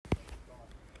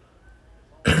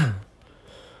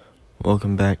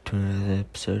Welcome back to another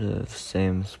episode of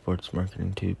Sam's Sports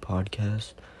Marketing 2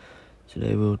 podcast.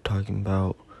 Today we're talking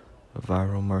about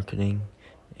viral marketing,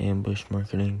 ambush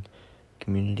marketing,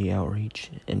 community outreach,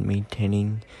 and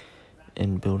maintaining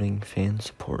and building fan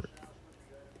support.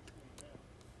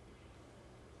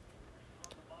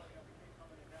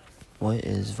 What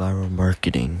is viral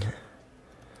marketing?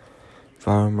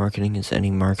 Viral marketing is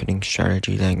any marketing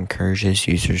strategy that encourages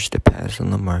users to pass on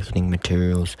the marketing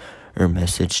materials or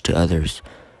message to others.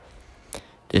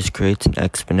 This creates an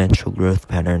exponential growth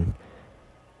pattern,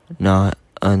 not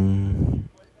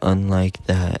unlike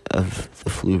that of the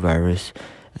flu virus,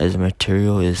 as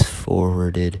material is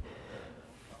forwarded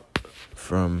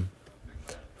from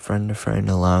friend to friend,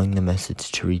 allowing the message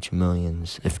to reach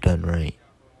millions if done right.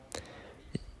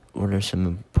 What are some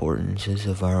importances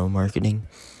of viral marketing?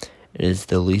 It is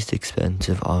the least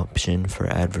expensive option for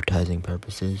advertising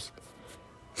purposes.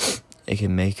 It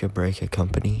can make or break a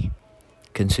company.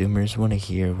 Consumers want to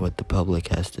hear what the public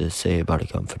has to say about a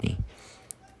company.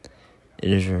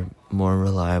 It is more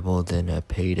reliable than a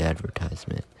paid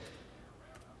advertisement.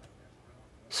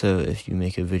 So if you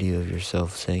make a video of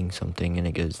yourself saying something and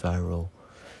it goes viral,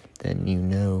 then you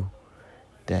know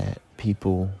that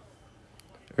people,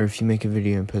 or if you make a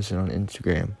video and post it on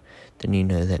Instagram, then you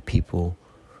know that people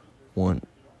want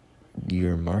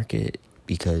your market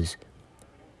because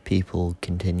people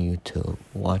continue to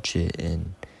watch it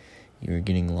and you're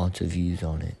getting lots of views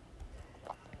on it.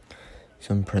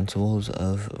 Some principles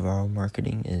of viral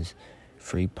marketing is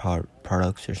free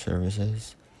products or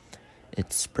services.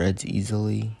 It spreads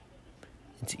easily.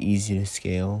 It's easy to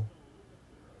scale.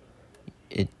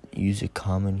 It uses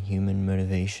common human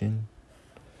motivation.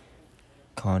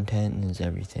 Content is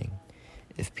everything.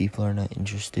 If people are not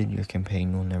interested, your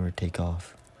campaign will never take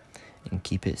off. And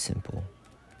keep it simple.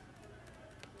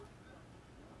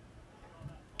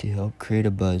 To help create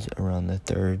a buzz around the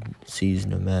third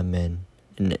season of Mad Men,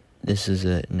 and this is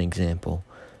an example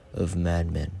of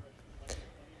Mad Men.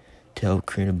 To help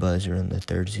create a buzz around the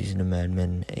third season of Mad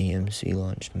Men, AMC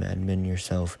launched Mad Men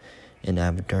Yourself, an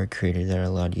avatar creator that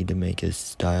allowed you to make a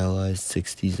stylized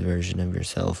 60s version of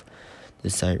yourself. The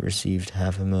site received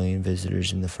 500,000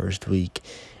 visitors in the first week,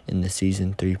 and the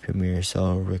season 3 premiere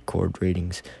saw record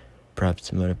ratings. Perhaps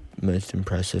the most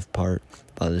impressive part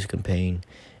about this campaign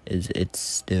is it's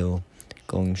still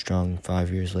going strong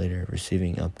 5 years later,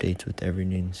 receiving updates with every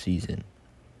new season.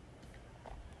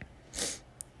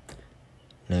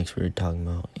 Next, we're talking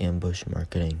about ambush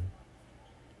marketing.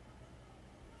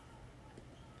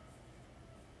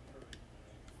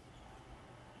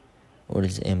 What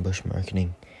is ambush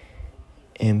marketing?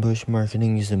 Ambush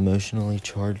marketing is an emotionally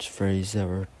charged phrase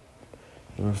that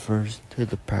refers to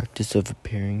the practice of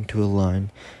appearing to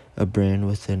align a brand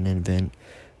with an event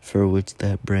for which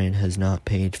that brand has not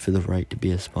paid for the right to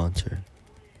be a sponsor.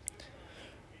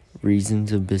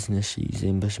 Reasons of business use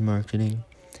ambush marketing.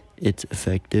 It's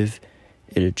effective.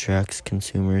 It attracts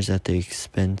consumers at the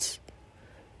expense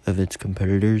of its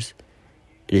competitors.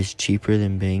 It is cheaper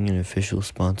than being an official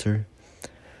sponsor.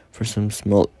 For some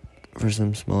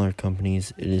smaller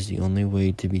companies, it is the only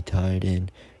way to be tied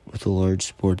in with a large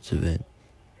sports event.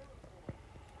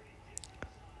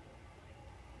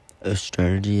 A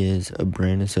strategy is a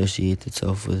brand associates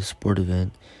itself with a sport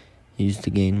event, used to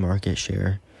gain market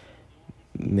share,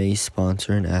 may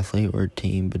sponsor an athlete or a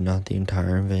team but not the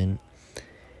entire event,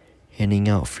 handing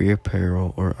out free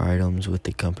apparel or items with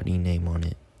the company name on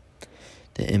it.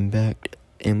 The impact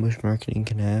ambush marketing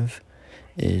can have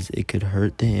is it could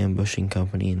hurt the ambushing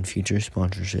company in future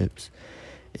sponsorships.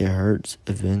 It hurts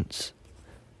event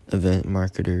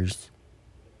marketers,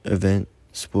 event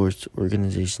sports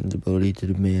organizations' ability to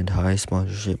demand high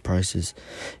sponsorship prices.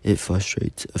 It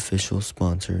frustrates official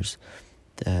sponsors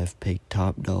that have paid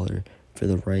top dollar for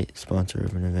the right sponsor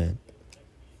of an event.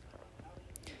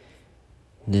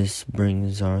 This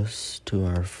brings us to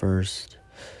our first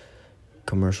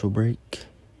commercial break.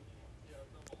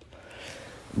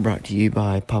 Brought to you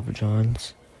by Papa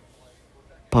John's.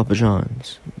 Papa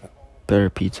John's. Better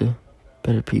pizza,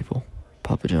 better people.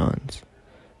 Papa John's.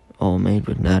 All made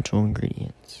with natural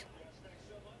ingredients.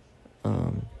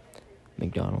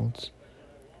 McDonald's.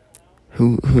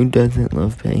 Who doesn't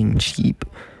love paying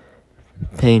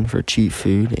for cheap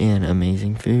food and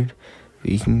amazing food? But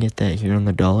you can get that here on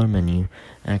the dollar menu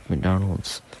at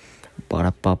McDonald's.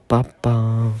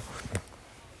 Ba-da-ba-ba-ba.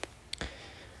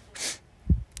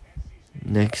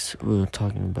 Next, we're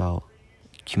talking about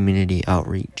community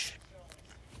outreach.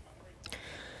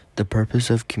 The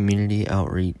purpose of community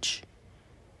outreach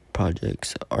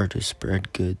projects are to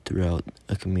spread good throughout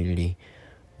a community,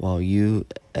 while you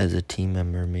as a team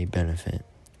member may benefit,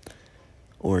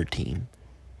 or a team.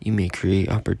 You may create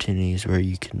opportunities where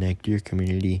you connect your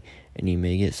community and you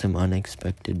may get some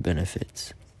unexpected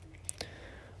benefits.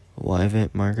 Why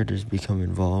event marketers become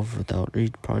involved with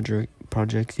outreach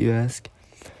projects, you ask?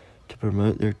 To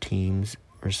promote their teams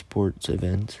or sports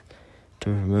events, to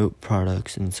promote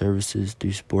products and services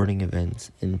through sporting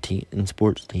events and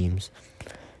sports teams,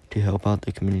 to help out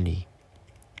the community.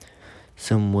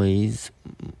 Some ways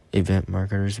event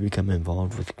marketers become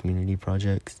involved with community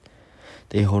projects.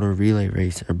 They hold a relay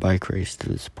race or bike race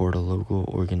to support a local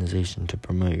organization to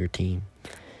promote your team.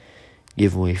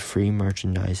 Give away free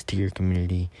merchandise to your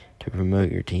community to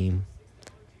promote your team.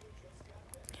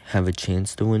 Have a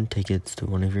chance to win tickets to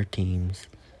one of your team's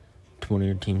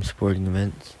sporting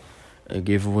events.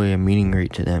 Give away a meeting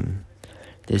rate to them.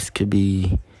 This could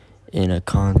be in a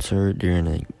concert, during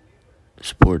a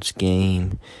sports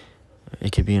game.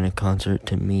 It could be in a concert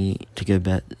to go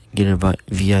back, get a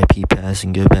VIP pass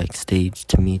and go backstage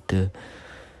to meet the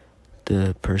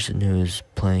person who is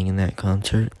playing in that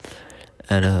concert.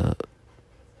 An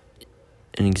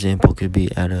example could be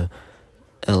at a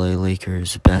LA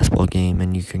Lakers basketball game,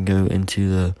 and you can go into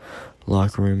the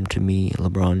locker room to meet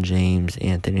LeBron James,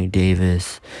 Anthony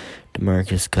Davis,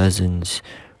 DeMarcus Cousins,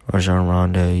 Rajon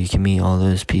Rondo. You can meet all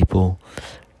those people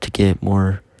to get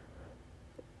more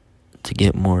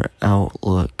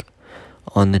outlook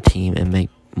on the team and make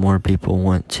more people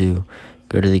want to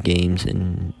go to the games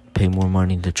and pay more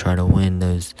money to try to win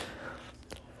those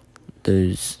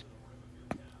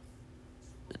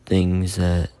things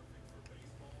that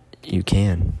you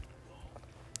can.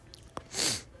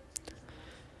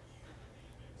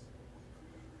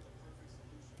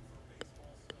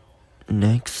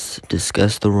 Next,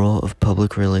 discuss the role of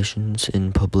public relations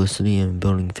in publicity and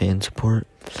building fan support.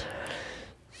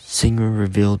 Singer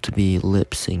revealed to be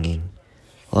lip singing.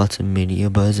 Lots of media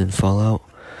buzz and fallout.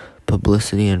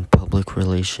 Publicity and public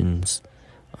relations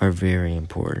are very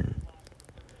important.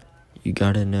 You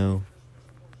gotta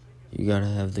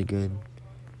have the good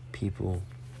people.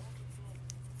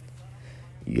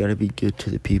 You gotta be good to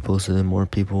the people so that more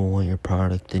people will want your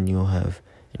product than you'll have,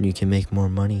 and you can make more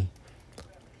money.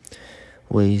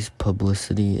 Ways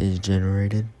publicity is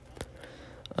generated.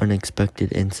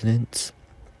 Unexpected incidents.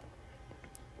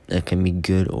 That can be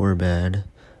good or bad.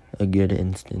 A good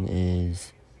incident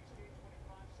is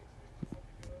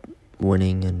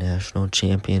winning a national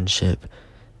championship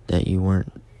that you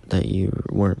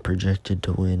weren't projected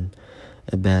to win.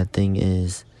 A bad thing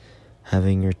is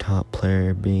having your top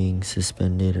player being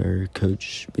suspended or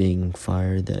coach being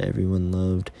fired that everyone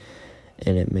loved,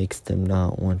 and it makes them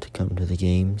not want to come to the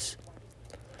games.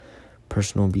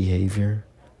 Personal behavior.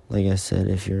 Like I said,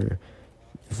 if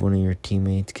one of your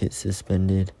teammates gets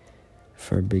suspended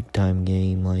for a big time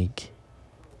game like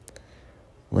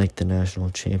the national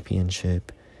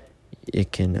championship,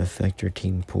 it can affect your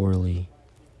team poorly.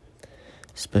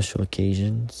 Special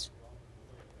occasions.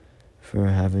 For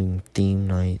having theme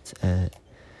nights at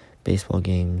baseball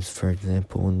games. For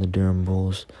example, when the Durham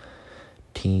Bulls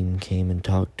team came and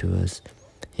talked to us,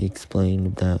 he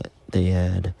explained that they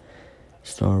had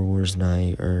Star Wars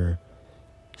night or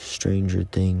Stranger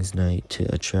Things night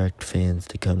to attract fans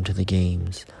to come to the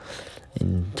games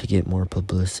and to get more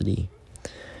publicity.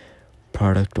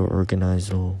 Product or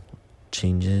organizational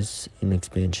changes and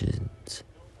expansions.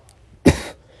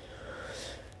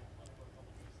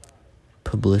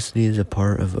 Publicity is a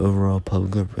part of overall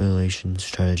public relations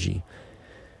strategy.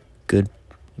 Good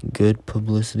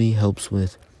publicity helps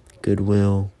with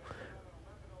goodwill,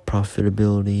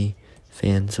 profitability,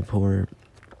 fan support.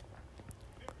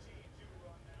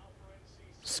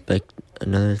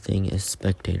 Another thing is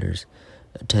spectators.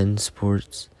 Attend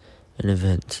sports and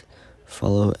events.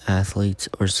 Follow athletes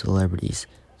or celebrities.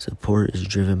 Support is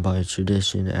driven by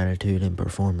tradition, attitude, and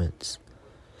performance.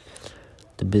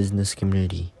 The business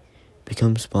community.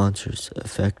 Become sponsors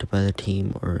affected by the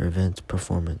team or event's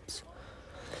performance.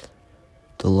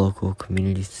 The local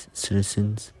community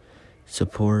citizens.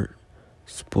 Support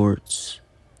sports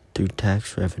through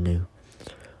tax revenue.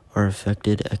 Are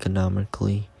affected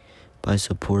economically by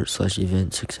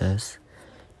support/event success.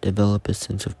 Develop a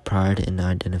sense of pride and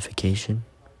identification.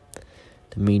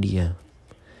 The media.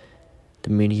 The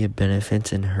media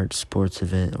benefits and hurts sports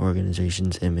event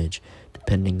organizations' image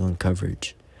depending on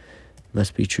coverage.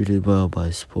 Must be treated well by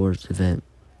sports event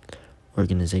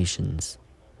organizations.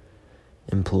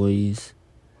 Employees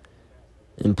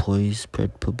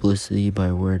spread publicity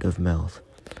by word of mouth.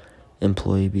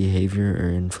 Employee behavior or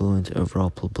influence overall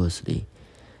publicity.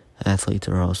 Athletes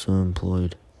are also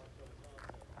employees.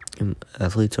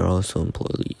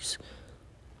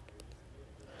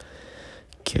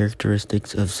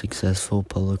 Characteristics of successful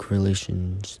public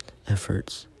relations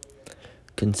efforts.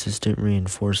 consistent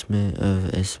reinforcement of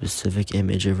a specific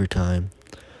image over time,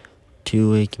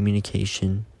 two-way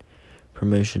communication,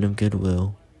 promotion of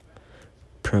goodwill,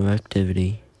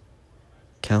 proactivity,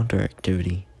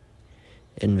 counteractivity,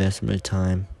 investment of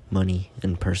time, money,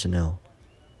 and personnel.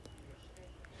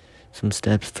 Some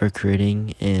steps for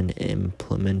creating and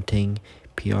implementing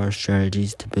PR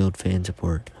strategies to build fan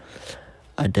support.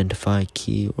 Identify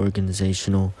key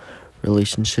organizational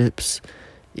relationships.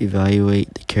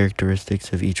 Evaluate the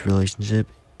characteristics of each relationship.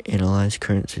 Analyze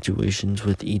current situations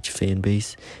with each fan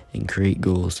base and create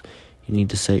goals. You need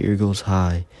to set your goals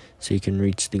high so you can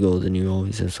reach the goals, and you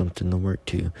always have something to work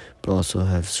to, but also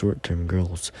have short-term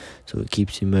goals so it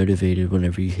keeps you motivated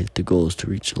whenever you hit the goals to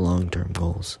reach the long-term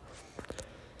goals.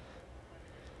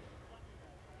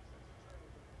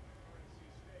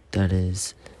 That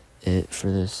is it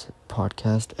for this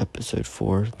podcast, episode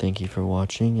 4. Thank you for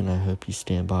watching, and I hope you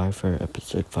stand by for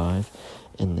episode 5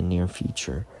 in the near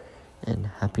future. And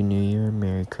Happy New Year and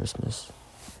Merry Christmas.